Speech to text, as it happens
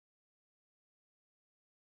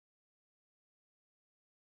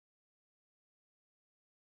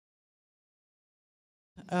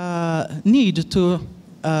need to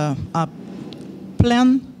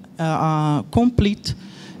plan complete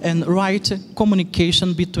and right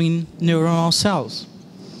communication between neuronal cells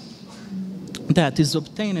that is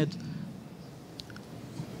obtained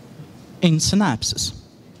in synapses,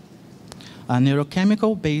 a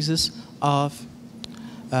neurochemical basis of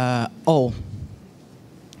all.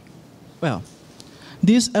 Well,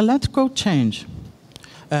 this electrical change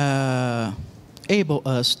able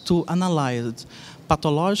us to analyze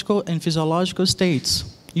pathological and physiological states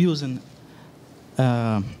using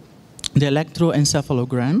the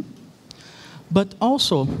electroencephalogram, but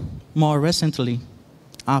also more recently,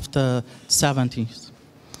 after 70s,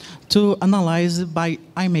 to analyze by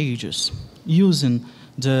images using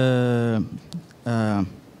the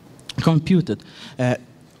computed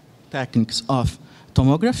techniques of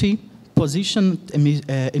tomography, position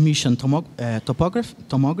emission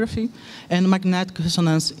tomography, and magnetic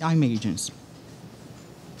resonance imaging.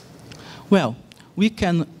 Well, we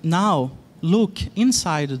can now look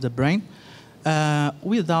inside the brain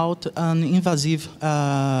without an invasive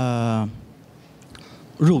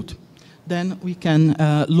route. Then we can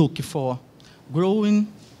look for growing,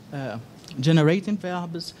 generating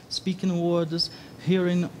verbs, speaking words,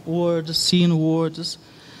 hearing words, seeing words.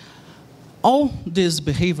 All these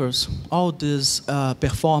behaviors, all this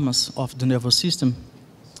performance of the nervous system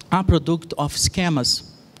are product of schemas,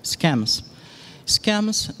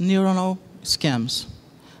 neuronal schemas,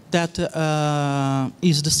 that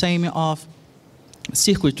is the same of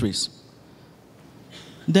circuitries.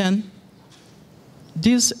 Then,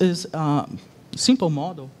 this is a simple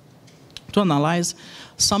model to analyze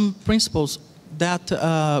some principles that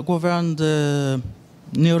govern the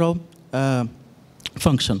neural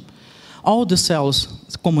function. All the cells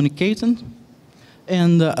communicating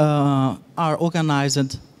and are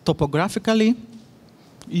organized topographically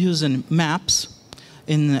using maps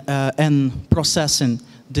and processing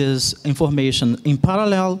this information in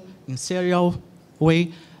parallel, in serial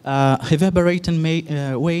way, reverberating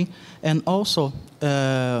way, and also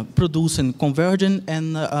producing convergent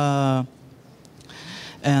and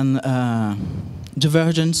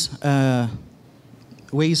divergent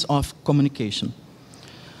ways of communication.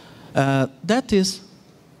 That is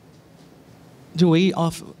the way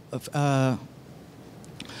of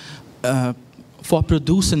for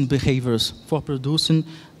producing behaviors, for producing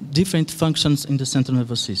different functions in the central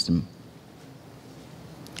nervous system.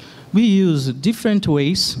 We use different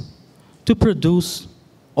ways to produce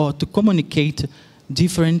or to communicate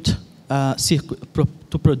different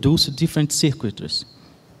to produce different circuitries.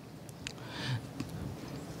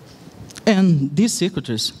 And these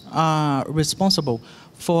circuitries are responsible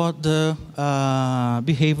for the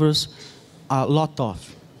behaviors a lot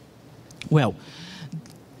of. Well,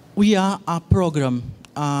 we are a program,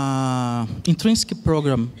 intrinsic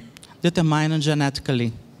program, determined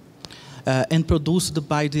genetically and produced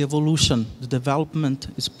by the evolution. The development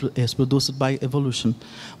is produced by evolution.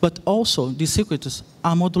 But also, the circuits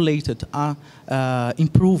are modulated, are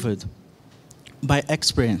improved by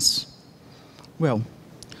experience. Well,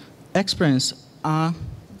 experience are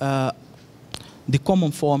the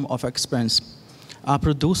common form of experience are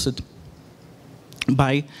produced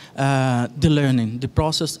by the learning, the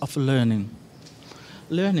process of learning.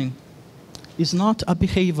 Learning is not a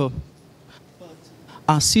behavior, but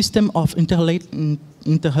a system of interrelated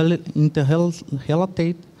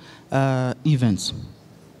events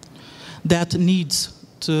that needs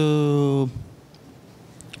to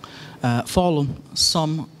follow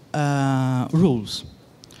some rules.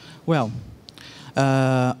 Well,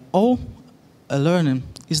 all learning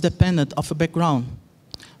is dependent of a background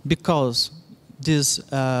because this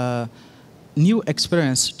new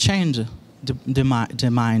experience change the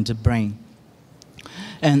mind, the brain.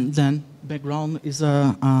 And then background is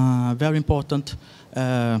a very important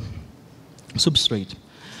substrate.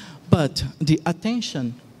 But the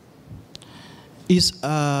attention is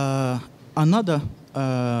another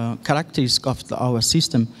characteristic of our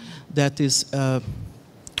system that is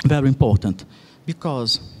very important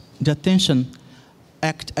because the attention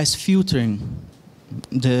acts as filtering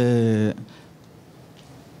the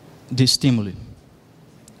stimuli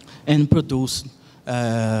and produce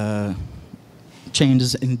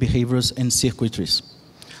changes in behaviors and circuitries.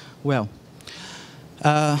 Well,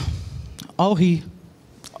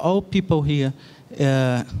 all people here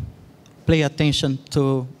pay attention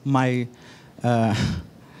to my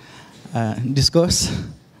discourse.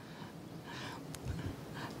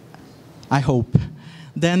 I hope.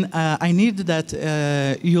 Then I need that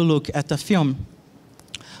you look at a film.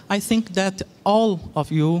 I think that all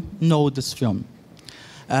of you know this film.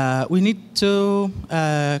 We need to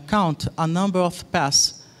count a number of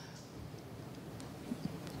paths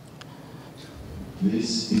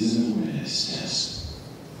This is an awareness test.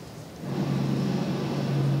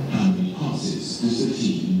 How many passes does the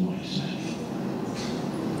team in white make?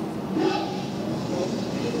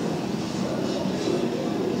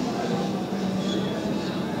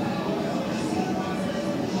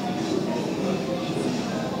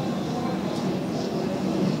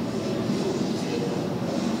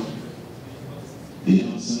 The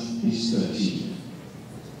answer is 13.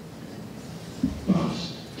 But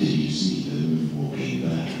did you see the moonwalking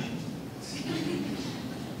back?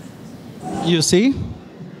 You see?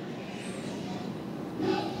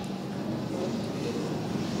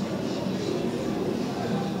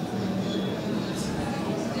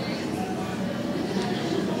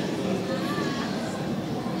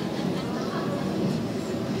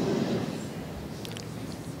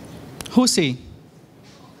 Who see?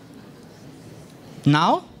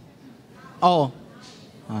 Now? Oh,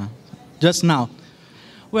 just now.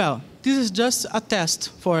 Well, this is just a test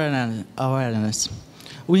for awareness.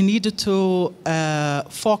 We need to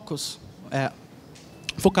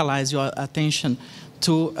focalize your attention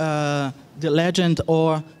to the legend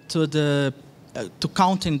or to to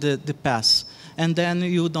counting the past, and then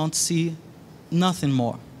you don't see nothing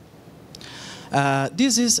more.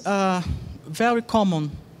 This is very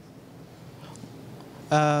common.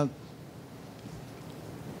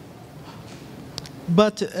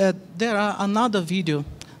 But there are another video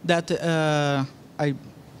that I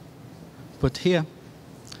put here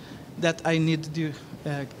that I need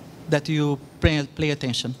that you pay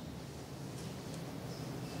attention.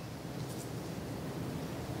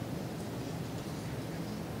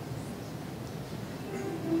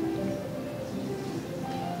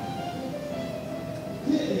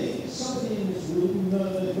 Clearly, somebody in this room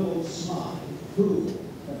murdered Lord Smythe, who,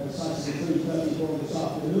 at precisely 3:34 this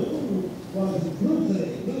afternoon, was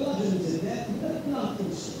brutally bludgeoned to death with a blunt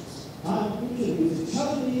instrument. I want you to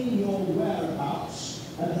tell me your whereabouts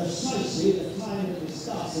at precisely the time that this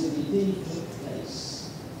ghastly deed took place.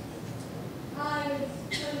 I was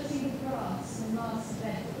cutting grass in Master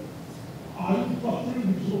bedroom. I'm buffering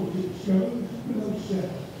resorted stones below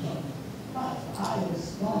stairs. But I was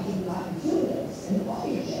fighting like Judas in the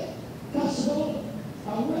body check. Constable,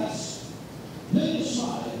 arrest Lady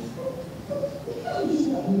Smythe.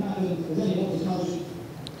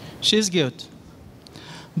 She's guilty.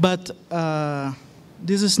 But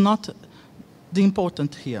this is not the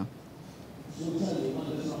important here.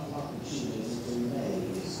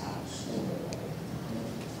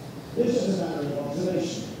 This is a matter of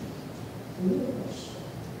observation.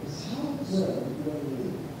 It's how observed you are.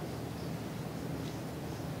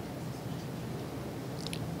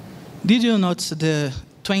 Did you notice the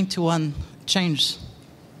 21 changes?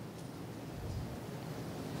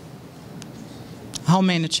 How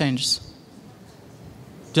many changes?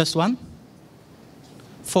 Just one?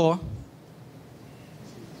 4?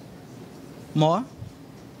 More?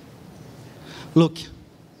 Look.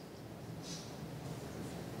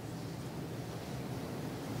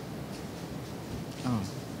 Oh.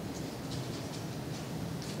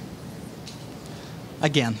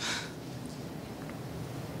 Again.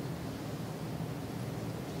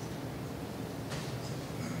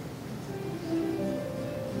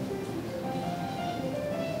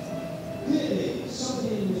 Clearly,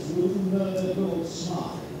 somebody in this room murdered Lord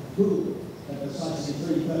Smythe, who, at precisely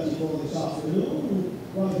 3:34 this afternoon,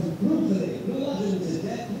 was brutally bludgeoned to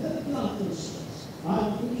death with a blunt instrument. I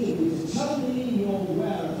want you to tell me your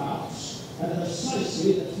whereabouts at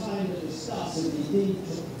precisely the time that this ghastly deed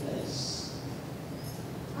took place.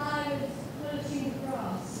 I was cutting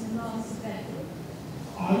grass in Master bedroom.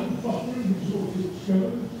 I'm buffering resorted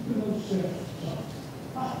stones below stairs.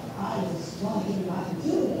 But I was fighting like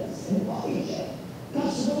Judas in the body check.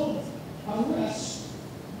 Constable, arrest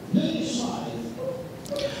Lady Smythe.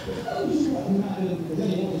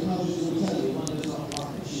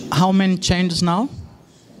 How many changes now?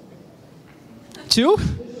 2?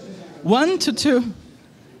 1 to 2?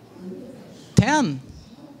 10?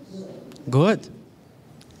 Good.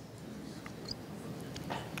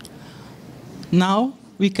 Now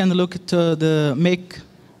we can look at the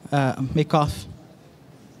make-off.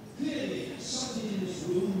 Clearly, somebody in this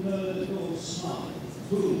room murdered Lord Smythe,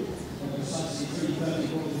 who, at precisely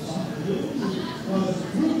 3:34 this afternoon, was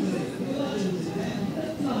brutally bludgeoned to death with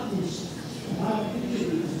a blunt instrument. I want you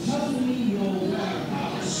to tell me your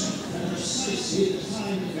whereabouts at precisely the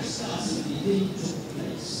time that the ghastly deed took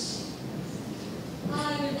place. I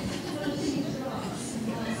was cutting grass in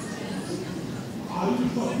Master bedroom. I'm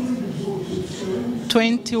buffering resorted stones.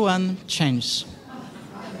 21 changes.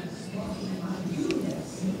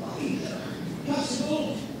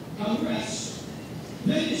 Constable, arrest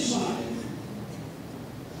Lady Smythe.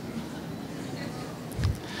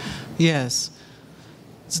 Yes,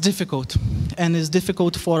 it's difficult, and it's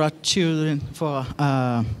difficult for our children, for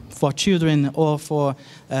children, or for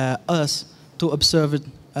us to observe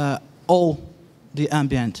all the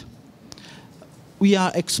ambient. We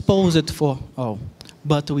are exposed for all,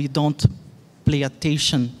 but we don't pay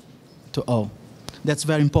attention to all. That's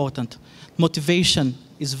very important. Motivation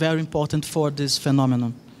is very important for this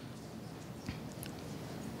phenomenon.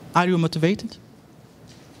 Are you motivated?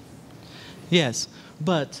 Yes,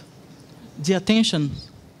 but the attention,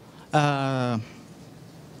 the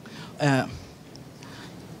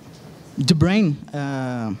brain,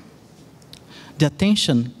 the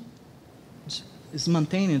attention is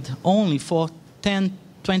maintained only for 10,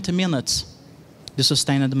 20 minutes, the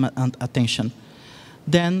sustained attention.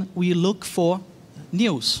 Then we look for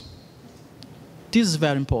news. This is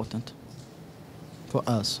very important for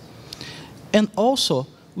us. And also,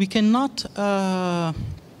 we cannot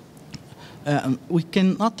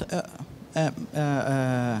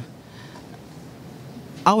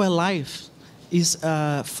our life is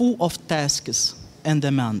full of tasks and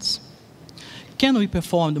demands. Can we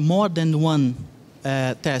perform more than one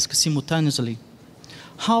task simultaneously?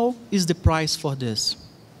 How is the price for this?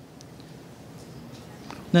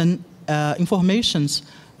 Then informations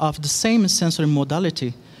of the same sensory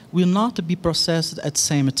modality will not be processed at the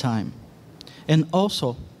same time. And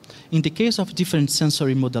also, in the case of different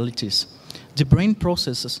sensory modalities, the brain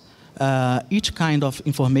processes each kind of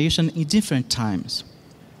information in different times.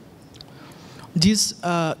 This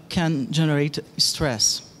can generate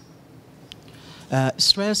stress.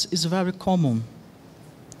 Stress is very common.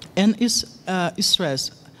 And is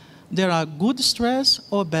stress, there are good stress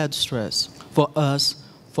or bad stress for us,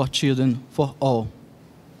 for children, for all.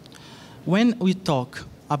 When we talk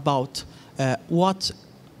about what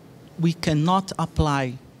we cannot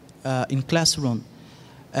apply in classroom,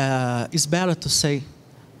 it's better to say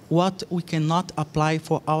what we cannot apply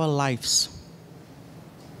for our lives.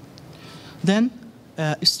 Then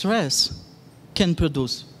stress can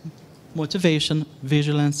produce motivation,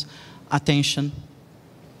 vigilance, attention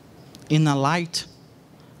in a light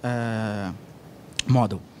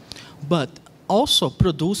model, but also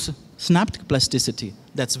produce synaptic plasticity.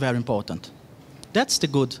 That's very important. That's the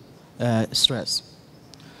good stress.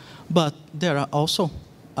 But there are also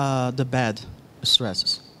the bad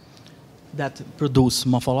stresses that produce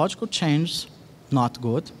morphological changes, not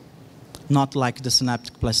good, not like the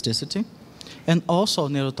synaptic plasticity, and also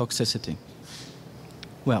neurotoxicity.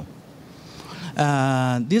 Well,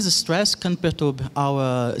 this stress can perturb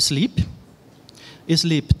our sleep.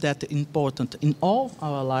 Sleep that is important in all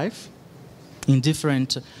our life, in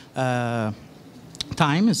different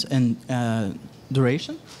times and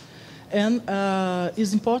duration, and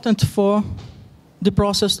is important for the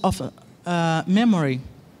process of memory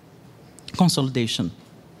consolidation.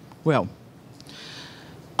 Well,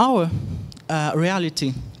 our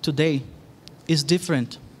reality today is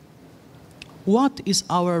different. What is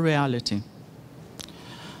our reality?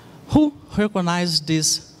 Who recognizes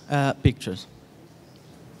these pictures?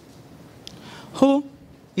 Who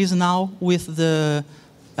is now with the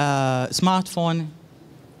smartphone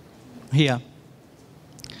here,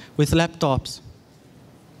 with laptops?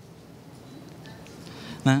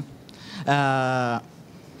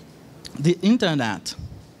 The internet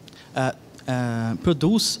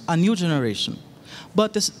produces a new generation.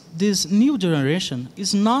 But this new generation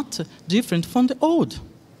is not different from the old.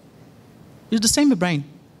 It's the same brain.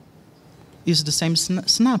 It's the same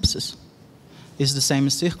synapses. It's the same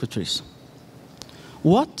circuitries.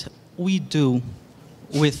 What we do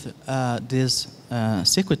with these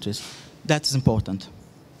circuitries, that's important.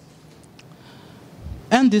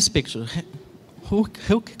 And this picture, who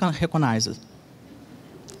can recognize it?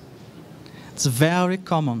 It's very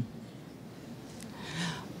common.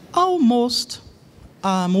 Almost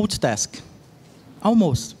multitask.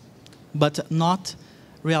 Almost. But not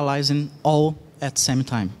realizing all at the same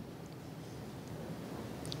time.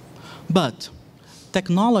 But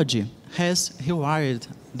technology has rewired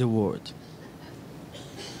the world.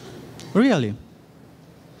 Really.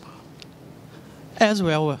 As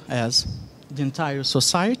well as the entire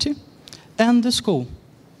society and the school.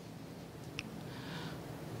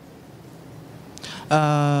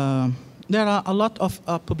 There are a lot of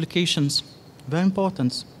publications, very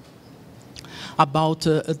important, about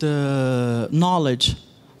the knowledge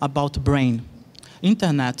about the brain.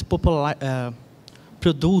 Internet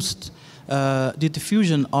produced the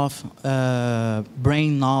diffusion of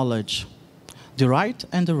brain knowledge, the right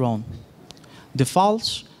and the wrong, the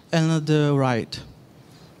false and the right.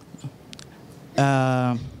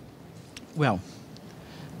 Well,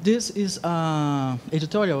 This is an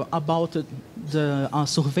editorial about the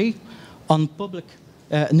survey on public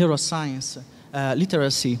neuroscience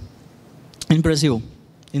literacy in Brazil,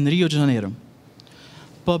 in Rio de Janeiro,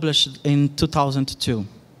 published in 2002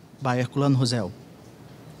 by Herculano Rosel.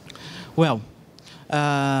 Well,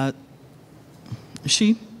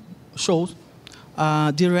 she shows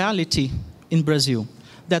the reality in Brazil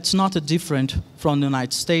that's not different from the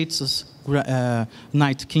United States,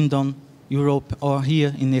 United Kingdom, Europe, or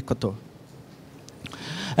here in Ecuador.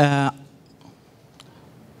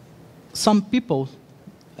 Some people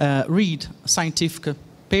read scientific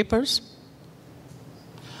papers,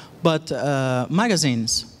 but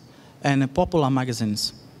magazines and popular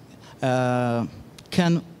magazines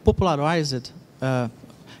can popularize it,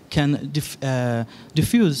 can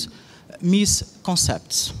diffuse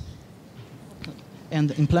misconcepts,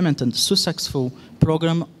 and implement a successful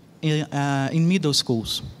program in middle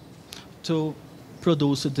schools to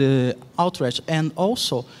produce the outreach and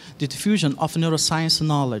also the diffusion of neuroscience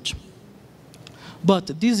knowledge.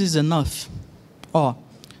 But this is enough, or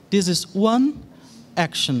this is one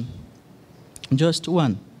action, just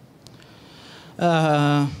one.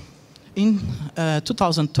 In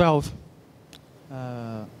 2012,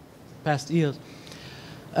 past year,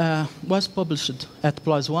 was published at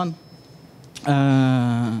PLOS ONE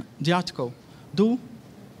the article, Do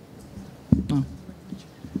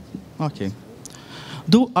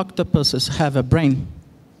octopuses have a brain?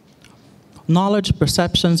 Knowledge,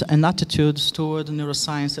 perceptions, and attitudes toward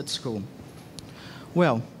neuroscience at school.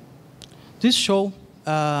 Well, this shows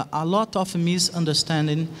a lot of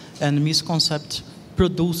misunderstanding and misconceptions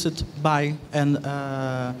produced by and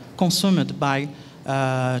consumed by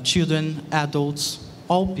children, adults,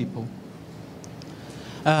 all people.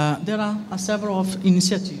 There are several of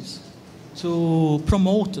initiatives to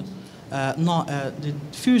promote the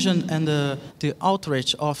diffusion and the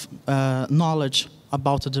outreach of knowledge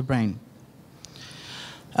about the brain.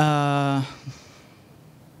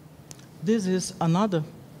 This is another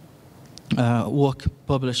work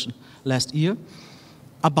published last year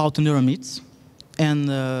about neuromyths and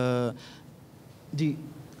the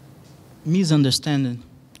misunderstanding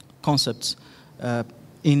concepts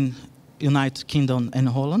in United Kingdom and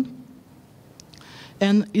Holland.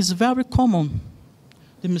 And it's very common,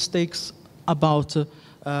 the mistakes about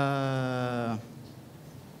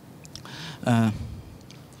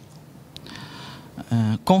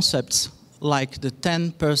concepts like the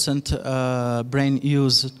 10% brain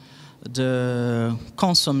use, the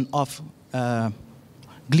consumption of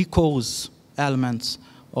glucose elements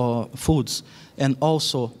or foods, and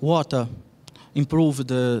also water improve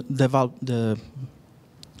the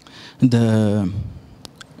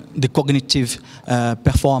cognitive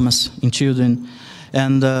performance in children,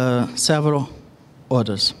 and several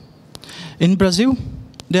others. In Brazil,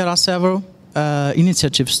 there are several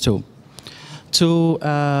initiatives too to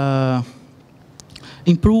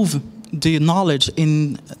improve the knowledge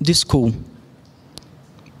in this school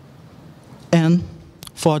and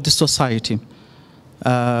for the society.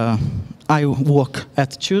 I work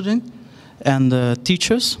at children and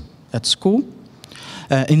teachers at school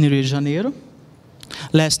in Rio de Janeiro.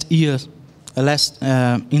 Last year,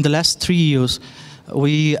 in the last 3 years,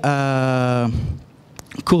 we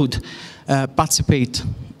could participate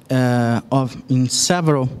in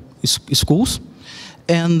several schools,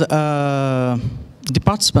 and the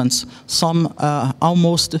participants, some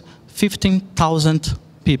almost 15,000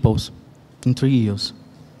 people in 3 years.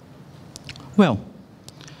 Well,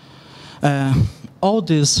 all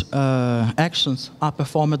these actions are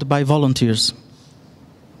performed by volunteers.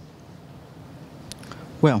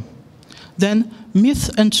 Well, then myth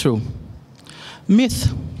and true.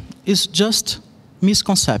 Myth is just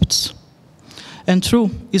misconcepts, and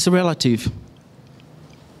true is relative.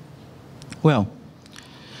 Well,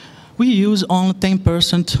 we use only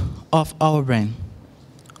 10% of our brain.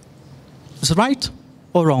 Is right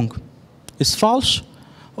or wrong? Is false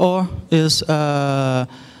or is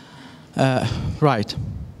right?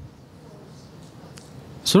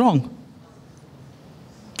 It's wrong.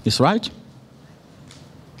 It's right?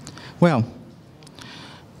 Well,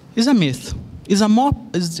 it's a myth. It's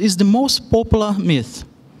the most popular myth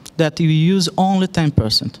that you use only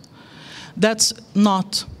 10%. That's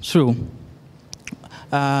not true.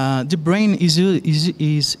 The brain is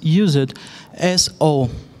used as all,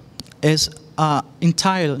 as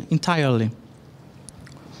entirely.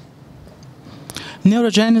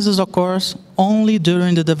 Neurogenesis occurs only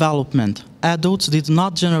during the development. Adults did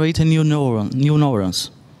not generate new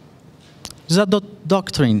neurons. Is that the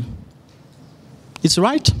doctrine? It's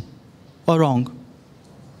right or wrong?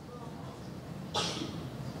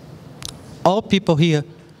 All people here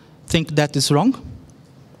think that is wrong?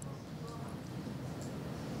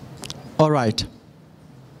 All right.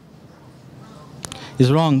 It's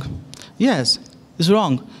wrong. Yes, it's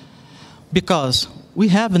wrong. Because we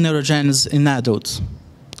have neurogenesis in adults.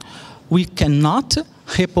 We cannot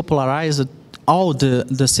repopularize all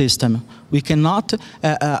the system. We cannot...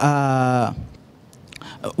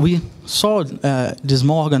 we saw this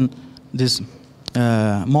morning,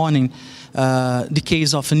 the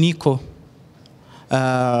case of Nico.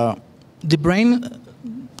 The brain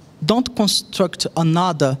don't construct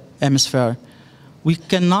another hemisphere. We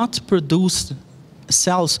cannot produce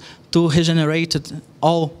cells to regenerate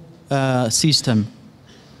all system.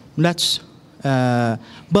 But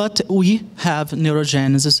we have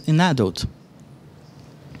neurogenesis in adult.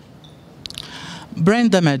 Brain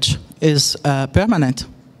damage is permanent.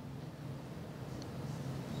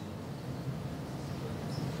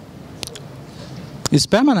 Is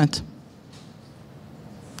permanent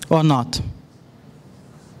or not?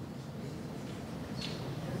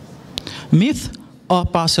 Myth or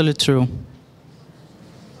partially true?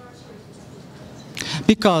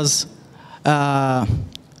 Because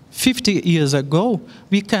 50 years ago,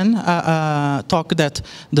 we can talk that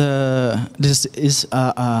this is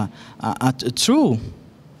true,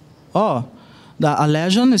 or the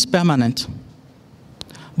lesion is permanent.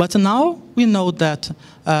 But now we know that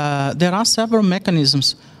there are several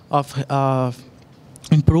mechanisms of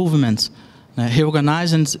improvements,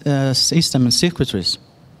 reorganizing system and circuitries,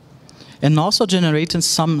 and also generating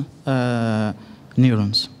some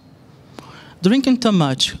neurons. Drinking too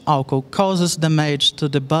much alcohol causes damage to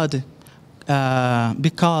the body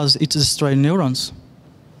because it destroys neurons.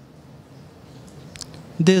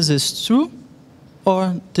 This is true,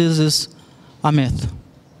 or this is a myth?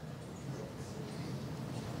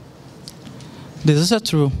 This is a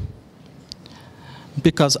true.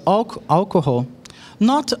 Because alcohol,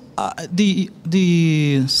 not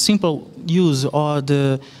the simple use or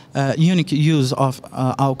the unique use of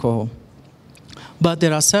alcohol, but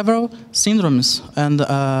there are several syndromes and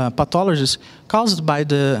pathologies caused by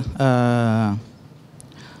the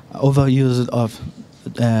overuse of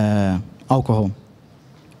alcohol.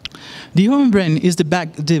 The human brain is the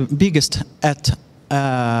biggest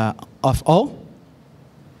of all.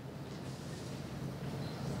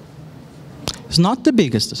 It's not the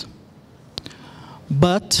biggest,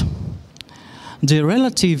 but the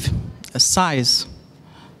relative size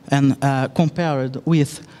and compared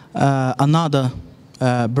with another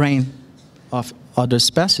brain of other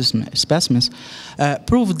specimens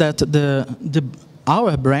prove that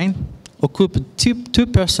our brain occupies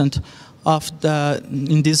 2% of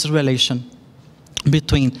in this relation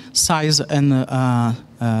between size and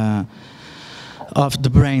of the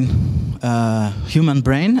brain, human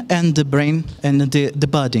brain, and the brain and the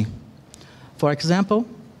body. For example,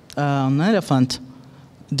 an elephant,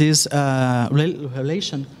 this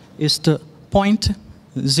relation is to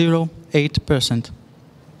 0.08%.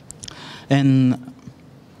 And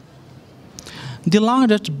the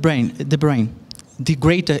larger the brain, the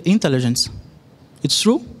greater intelligence. It's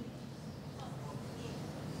true?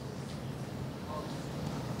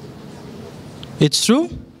 It's true?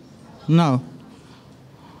 No.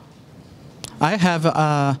 I have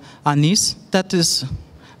a niece that is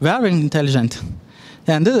very intelligent,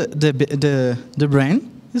 and the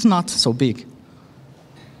brain is not so big.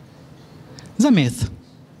 It's a myth.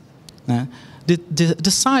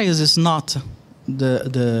 The size is not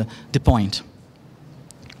the point.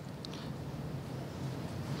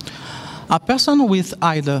 A person with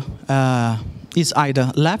is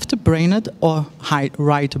either left-brained or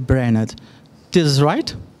right-brained. This is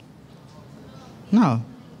right? No.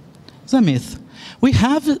 It's a myth. We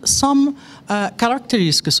have some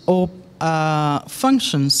characteristics or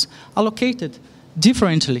functions allocated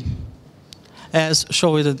differently, as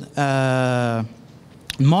shown in the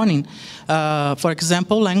morning. For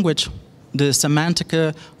example, language, the semantic,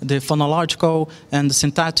 the phonological, and the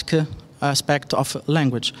syntactic aspect of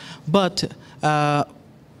language. But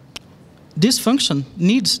this function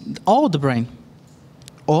needs all the brain,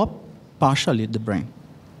 or partially the brain.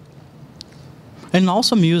 And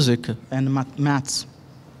also music and maths.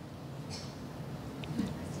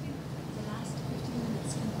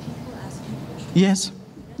 Yes.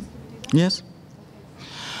 Yes.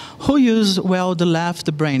 Who uses well the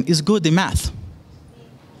left brain is good in math?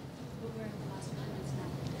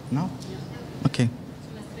 No? Okay.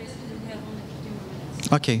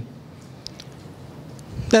 Okay.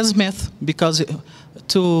 That's myth, because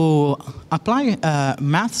to apply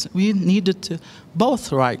maths, we needed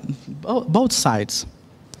both sides.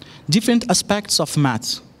 Different aspects of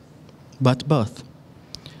maths, but both.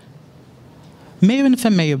 Male and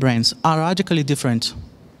female brains are radically different.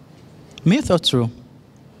 Myth or true?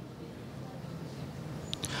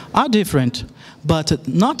 Are different, but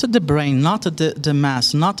not the brain, not the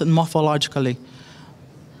mass, not morphologically,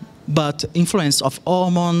 but influence of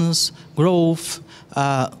hormones, growth,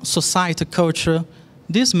 society, culture.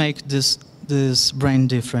 This makes this brain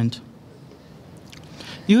different.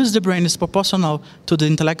 Use the brain is proportional to the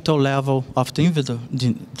intellectual level of the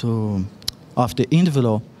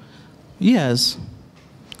individual. Yes.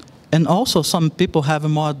 And also some people have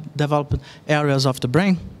more developed areas of the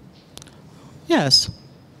brain. Yes.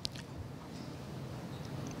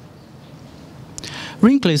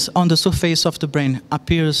 Wrinkles on the surface of the brain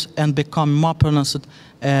appears and become more pronounced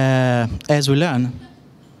as we learn.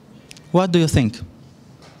 What do you think?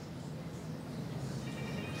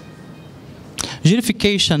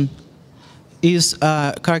 Girification is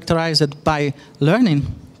characterized by learning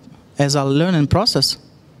as a learning process?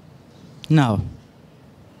 No.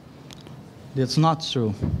 That's not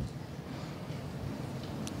true.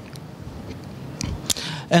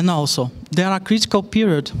 And also, there are critical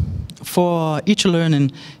periods for each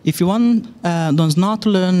learning. If one does not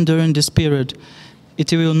learn during this period,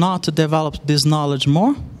 it will not develop this knowledge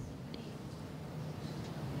more.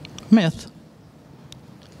 Myth.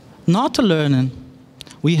 Not learning.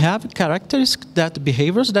 We have characteristics, that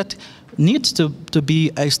behaviors that need to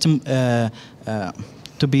be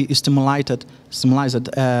stimulated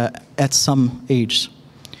at some age.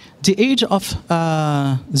 The age of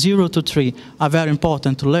 0 to 3 are very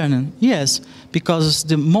important to learning. Yes, because it's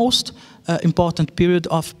the most important period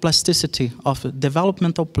of plasticity, of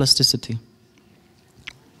developmental plasticity.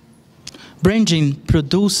 Brain gene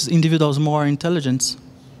produces individuals more intelligence.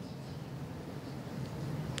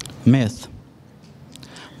 Myth.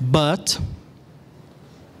 But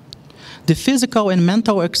the physical and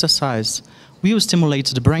mental exercise will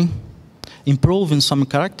stimulate the brain, improving some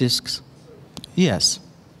characteristics. Yes,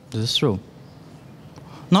 this is true.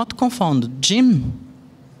 Not confound gym,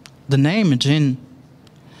 the name gym,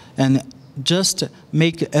 and just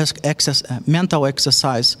make mental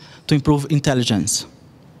exercise to improve intelligence.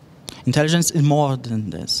 Intelligence is more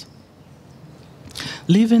than this.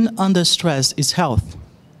 Living under stress is health.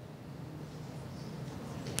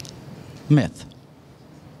 Myth.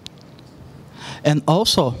 And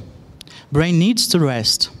also, brain needs to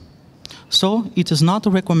rest. So it is not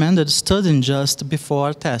recommended studying just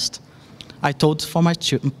before a test. I told for my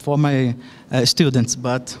students,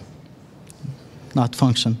 but not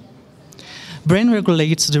function. Brain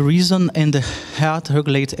regulates the reason and the heart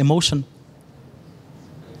regulates emotion.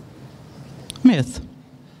 Myth.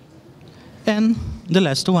 And the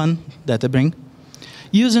last one that I bring,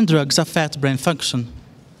 using drugs affects brain function.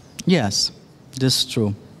 Yes, this is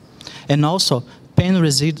true. And also, pain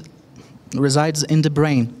resides in the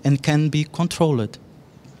brain and can be controlled.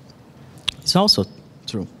 It's also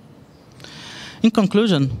true. In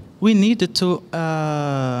conclusion, we needed to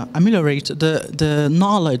ameliorate the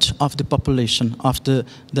knowledge of the population, of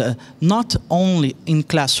not only in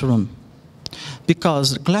classroom,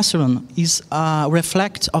 because classroom is a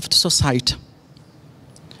reflect of the society.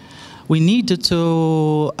 We needed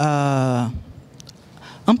to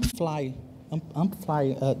amplify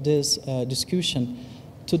this discussion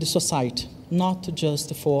to the society, not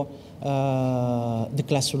just for the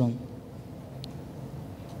classroom.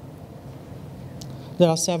 There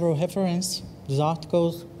are several references, these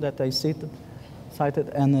articles that I cited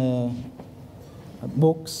and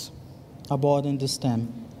books about this theme.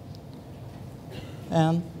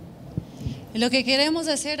 And Lo que queremos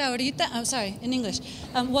hacer ahorita, I'm sorry, in English.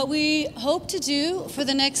 What we hope to do for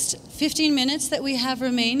the next 15 minutes that we have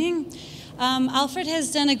remaining, Alfred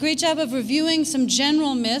has done a great job of reviewing some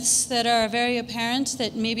general myths that are very apparent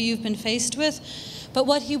that maybe you've been faced with. But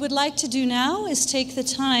what he would like to do now is take the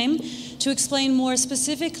time to explain more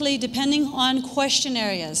specifically depending on question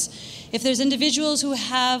areas. If there's individuals who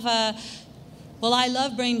have, well, I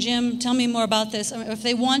love brain gym, tell me more about this, or if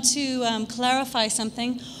they want to clarify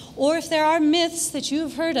something, or if there are myths that you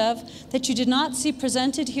have heard of that you did not see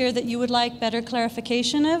presented here that you would like better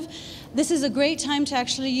clarification of, this is a great time to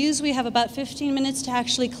actually use. We have about 15 minutes to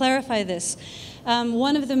actually clarify this.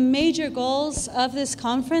 One of the major goals of this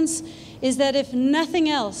conference is that if nothing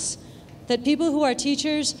else, that people who are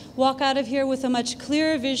teachers walk out of here with a much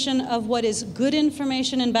clearer vision of what is good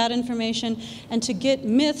information and bad information, and to get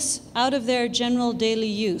myths out of their general daily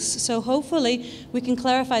use. So hopefully we can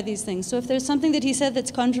clarify these things. So if there's something that he said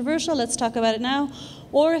that's controversial, let's talk about it now.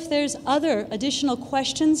 Or if there's other additional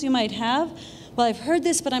questions you might have, well, I've heard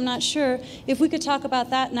this, but I'm not sure. If we could talk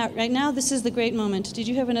about that right now, this is the great moment. Did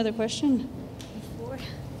you have another question?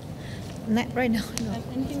 right now, no.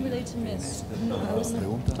 Anything related to myths?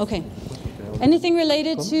 Okay. Anything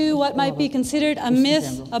related to what might be considered a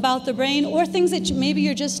myth about the brain, or things that maybe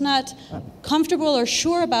you're just not comfortable or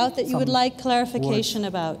sure about that you would like clarification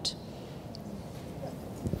about?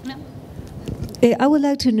 No? I would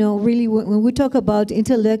like to know, really, when we talk about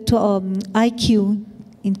intellectual IQ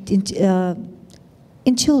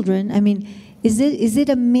in children, I mean, is it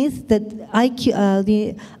a myth that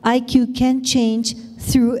the IQ can change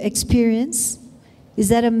through experience? Is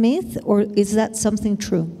that a myth, or is that something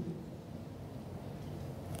true?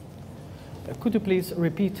 Could you please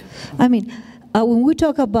repeat? I mean, when we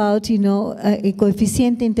talk about, a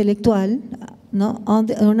coeficiente intelectual, no,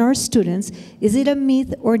 on our students, is it a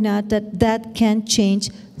myth or not that can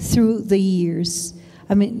change through the years?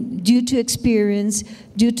 I mean, due to experience,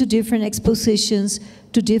 due to different expositions,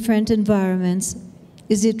 to different environments,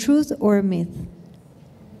 is it truth or a myth?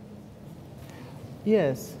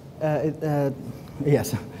 Yes,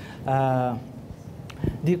 yes. The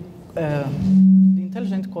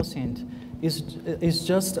intelligent quotient is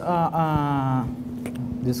just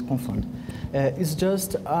this confund. It's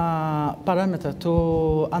just a parameter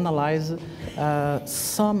to analyze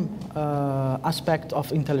some aspect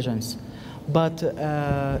of intelligence, but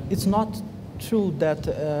it's not true that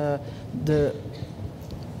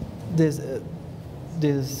this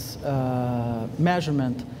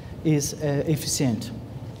measurement is efficient.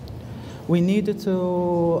 We need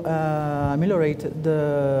to ameliorate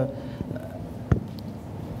the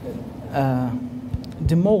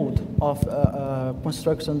mode of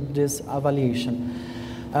construction this evaluation.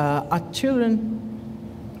 Children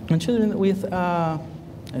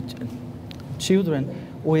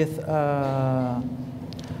with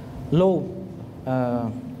low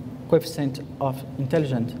coefficient of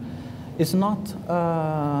intelligence is not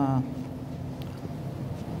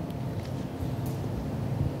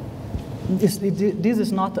this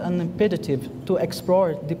is not an imperative to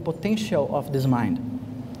explore the potential of this mind.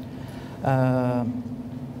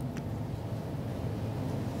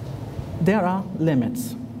 There are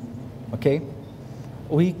limits, okay?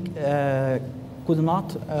 We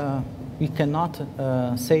cannot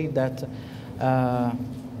say that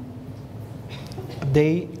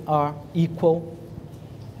they are equal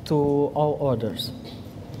to all others,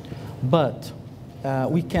 but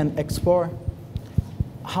we can explore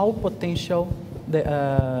how potential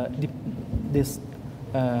these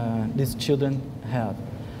children have.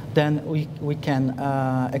 Then we can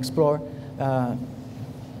explore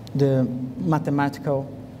the mathematical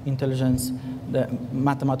intelligence, the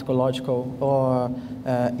mathematical logical, or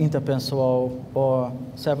interpersonal, or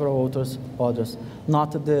several others.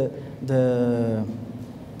 Not the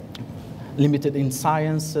limited in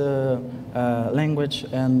science, language,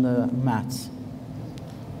 and maths.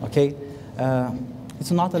 Okay,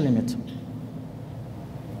 it's not a limit.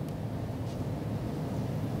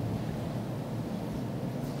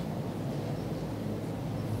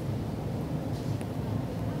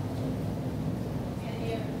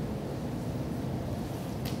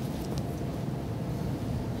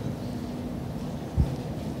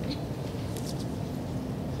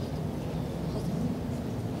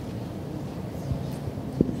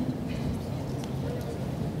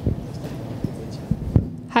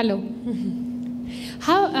 Hello.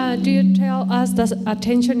 How do you tell us that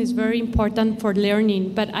attention is very important for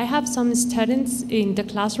learning? But I have some students in the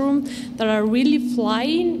classroom that are really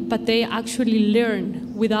flying, but they actually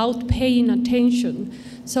learn without paying attention.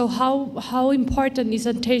 So how important is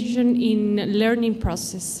attention in learning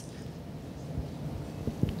process?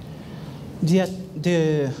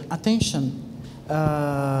 The attention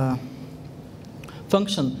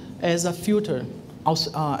function as a filter,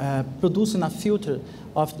 producing a filter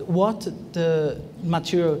of what the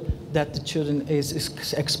material that the children is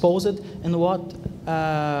exposed and what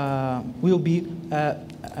will be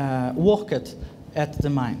worked at the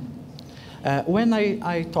mind. When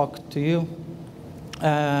I talk to you,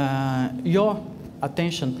 your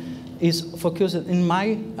attention is focused in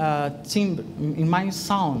my timbre, in my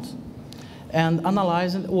sound, and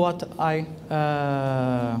analyzing what I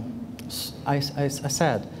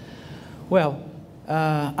said. Well,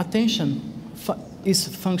 attention is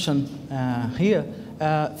function here,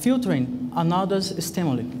 filtering another's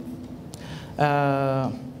stimuli.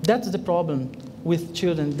 That's the problem with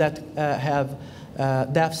children that have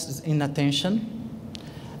deficits in attention,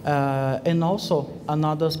 and also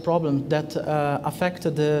another problem that affect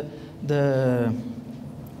the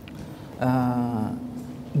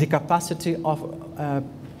capacity of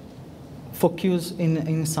focus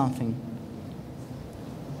in something.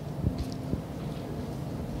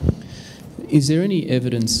 Is there any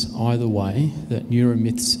evidence either way that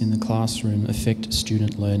neuromyths in the classroom affect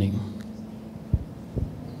student learning?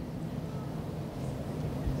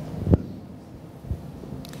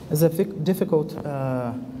 It's a difficult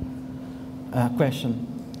question,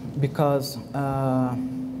 because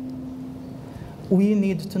we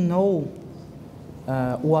need to know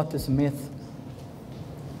what is myth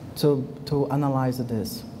to analyze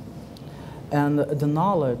this. And the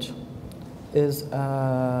knowledge is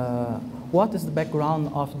what is the background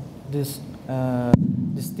of this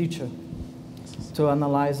teacher to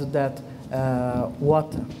analyze that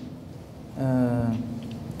what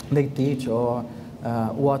they teach, or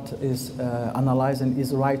what is analyzing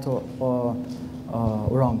is right or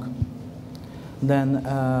wrong. Then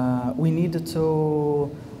we need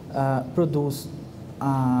to produce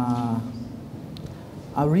a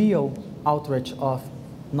real outreach of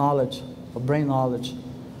knowledge, of brain knowledge,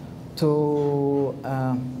 to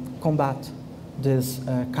combat this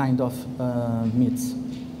kind of myths.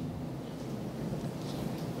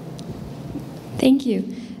 Thank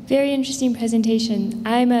you. Very interesting presentation.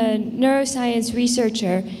 I'm a neuroscience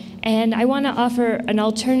researcher, and I want to offer an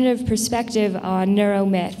alternative perspective on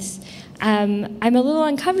neuromyths. I'm a little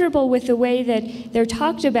uncomfortable with the way that they're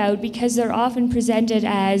talked about, because they're often presented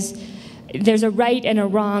as there's a right and a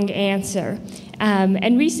wrong answer.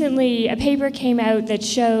 And recently, a paper came out that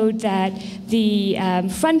showed that the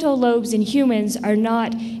frontal lobes in humans are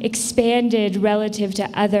not expanded relative to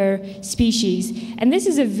other species. And this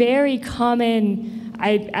is a very common,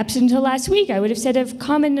 up until last week, I would have said, a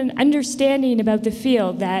common understanding about the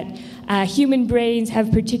field, that human brains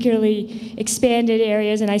have particularly expanded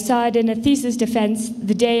areas, and I saw it in a thesis defense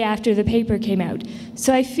the day after the paper came out.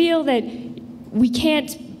 So I feel that we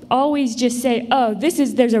can't always just say, oh,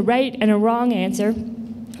 there's a right and a wrong answer.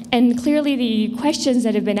 And clearly the questions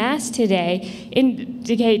that have been asked today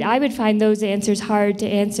indicate I would find those answers hard to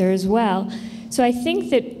answer as well. So I think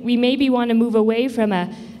that we maybe want to move away from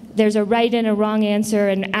there's a right and a wrong answer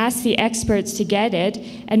and ask the experts to get it,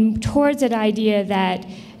 and towards an idea that,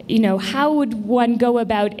 how would one go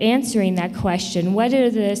about answering that question? What are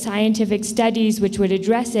the scientific studies which would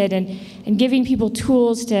address it, and giving people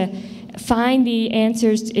tools to find the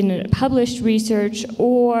answers in published research,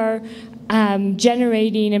 or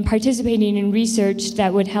generating and participating in research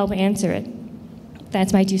that would help answer it.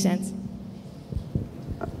 That's my 2 cents.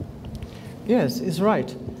 Yes, it's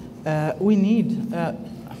right. We need,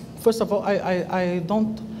 first of all, I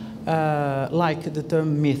don't like the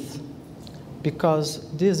term myth, because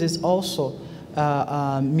this is also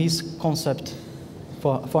a misconcept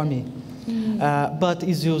for me. But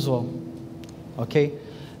it's usual, okay?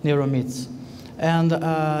 Neuromyths. And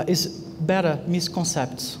it's better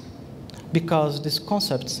misconcepts, because these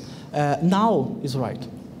concepts now is right.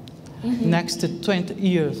 Next 20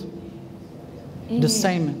 years, the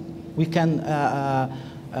same. We can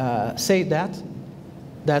say that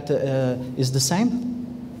is the same.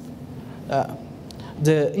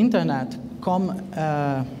 The internet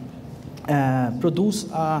produce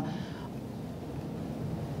a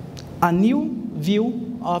new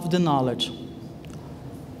view of the knowledge.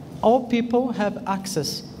 All people have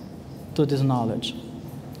access to this knowledge.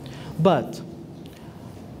 But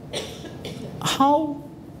how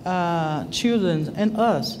children and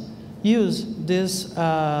us use this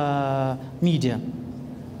media?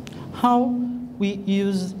 How we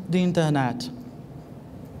use the internet?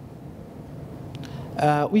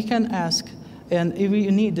 We can ask, and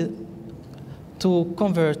we need to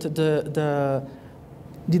convert the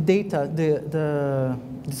data,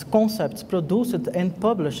 these concepts produced and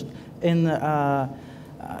published in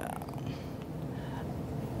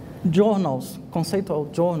journals, conceptual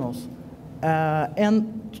journals,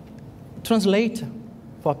 and translate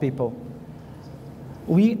for people.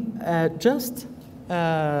 We just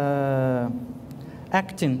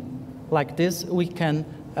acting like this, we can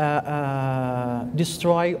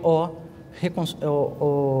destroy or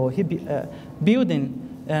building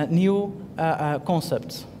new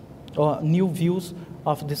concepts or new views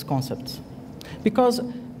of these concepts. Because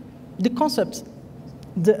the concept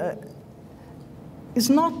is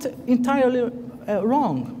not entirely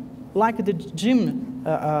wrong, like the gym,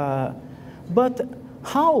 but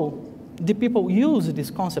how the people use this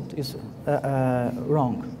concept is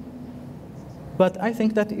wrong. But I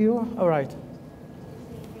think that you are right.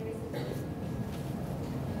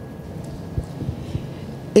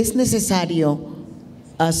 Es necesario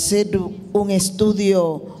hacer un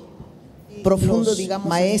estudio profundo, digamos,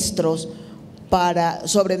 maestros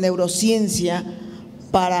sobre neurociencia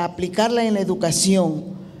para aplicarla en la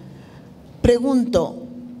educación. Pregunto,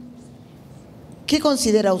 ¿qué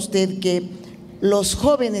considera usted que los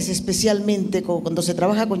jóvenes especialmente, cuando se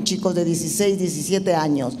trabaja con chicos de 16, 17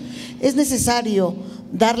 años, es necesario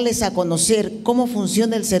darles a conocer cómo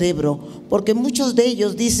funciona el cerebro, porque muchos de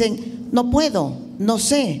ellos dicen, no puedo, no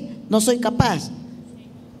sé, no soy capaz.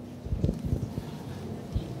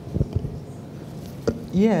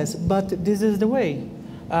 Yes, but this is the way.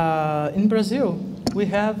 In Brazil, we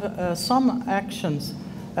have some actions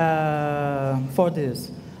for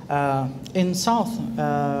this. In South,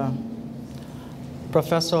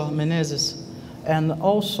 Professor Menezes, and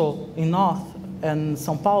also in North and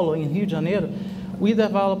São Paulo, in Rio de Janeiro, we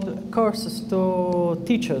developed courses to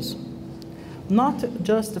teachers, not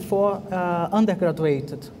just for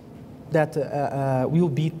undergraduated that will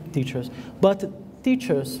be teachers, but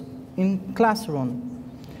teachers in classroom.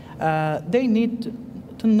 They need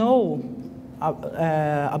to know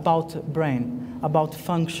about brain, about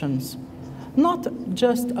functions, not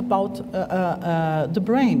just about the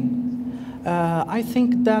brain. I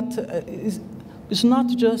think that is not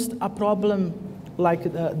just a problem like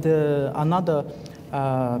another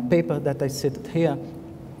paper that I cited here.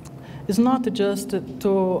 It's not just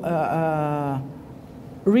to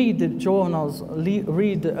read journals,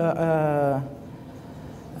 read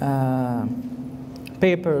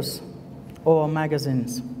papers or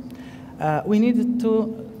magazines. We need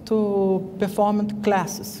to perform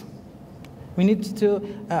classes. We need to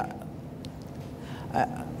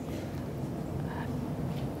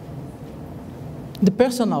the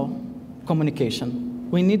personal communication.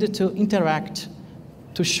 We need to interact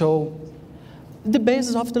to show the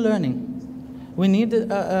basis of the learning. We need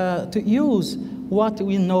to use what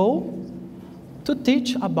we know to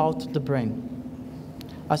teach about the brain.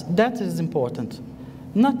 That is important,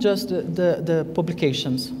 not just the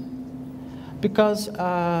publications, because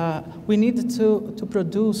we need to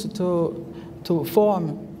produce, to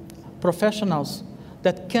form professionals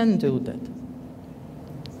that can do that.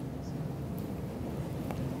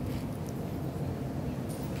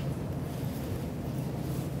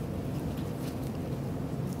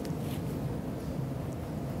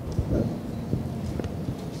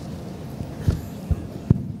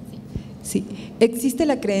 Sí, existe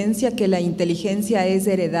la creencia que la inteligencia es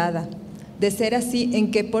heredada. De ser así, ¿en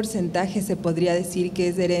qué porcentaje se podría decir que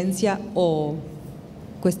es herencia o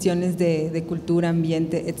cuestiones de cultura,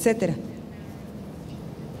 ambiente, etcétera?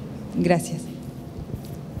 Gracias.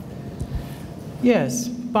 Yes,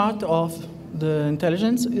 part of the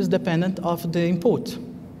intelligence is dependent of the input,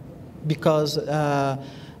 because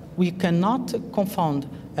we cannot confound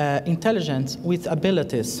intelligence with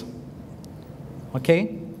abilities.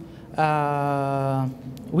 Okay?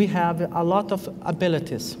 We have a lot of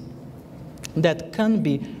abilities that can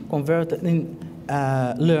be converted in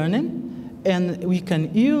learning, and we can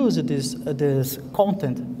use this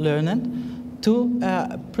content learning to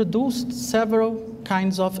produce several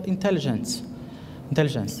kinds of intelligence.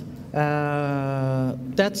 That's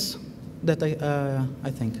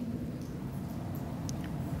I think.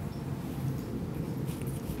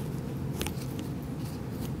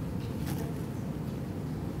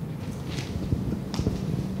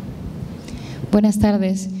 Buenas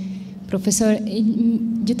tardes, profesor.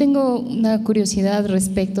 Yo tengo una curiosidad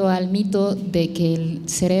respecto al mito de que el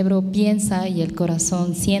cerebro piensa y el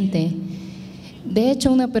corazón siente. De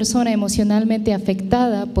hecho, una persona emocionalmente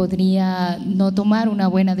afectada podría no tomar una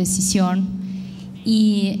buena decisión,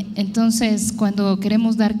 y entonces cuando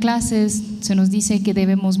queremos dar clases se nos dice que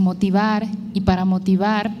debemos motivar, y para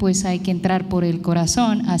motivar pues hay que entrar por el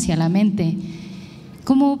corazón hacia la mente.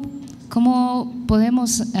 ¿Cómo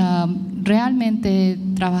podemos realmente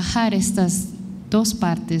trabajar estas dos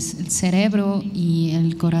partes, el cerebro y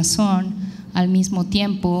el corazón, al mismo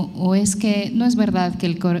tiempo? ¿O es que no es verdad que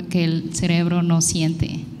el cerebro no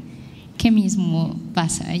siente? ¿Qué mismo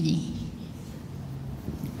pasa allí?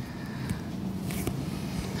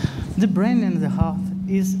 The brain and the heart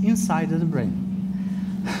is inside the brain.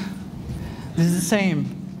 This is the same.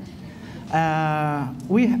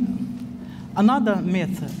 Another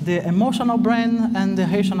myth, the emotional brain and the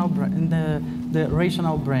rational brain, the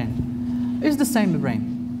rational brain, is the same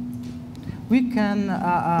brain. We can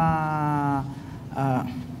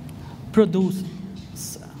produce,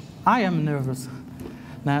 I am nervous,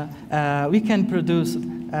 we can produce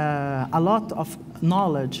a lot of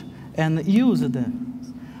knowledge and use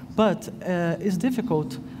them, but it's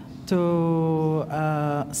difficult to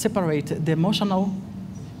separate the emotional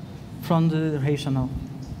from the rational.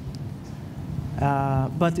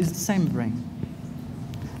 But it's the same brain.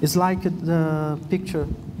 It's like the picture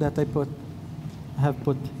that I have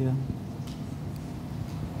put here.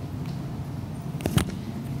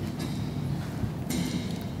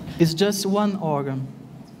 It's just one organ.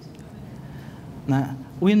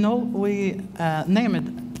 We know we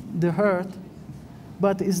named the heart,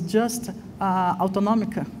 but it's just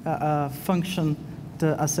autonomic function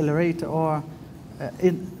to accelerate or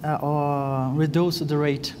reduce the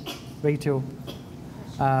ratio,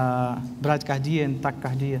 bradycardia and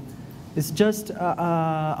tachycardia. It's just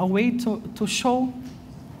a way to show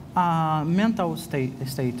mental state,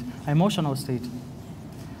 emotional state,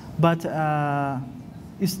 but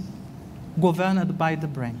it's governed by the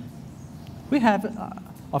brain. We have,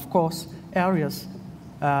 of course, areas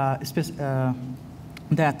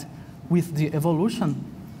that, with the evolution,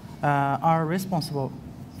 are responsible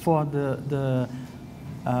for the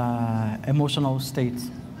emotional states.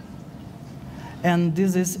 And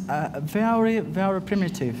this is very, very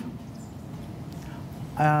primitive.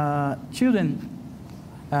 Children,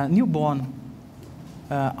 newborn,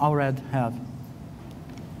 already have.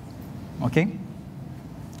 Okay?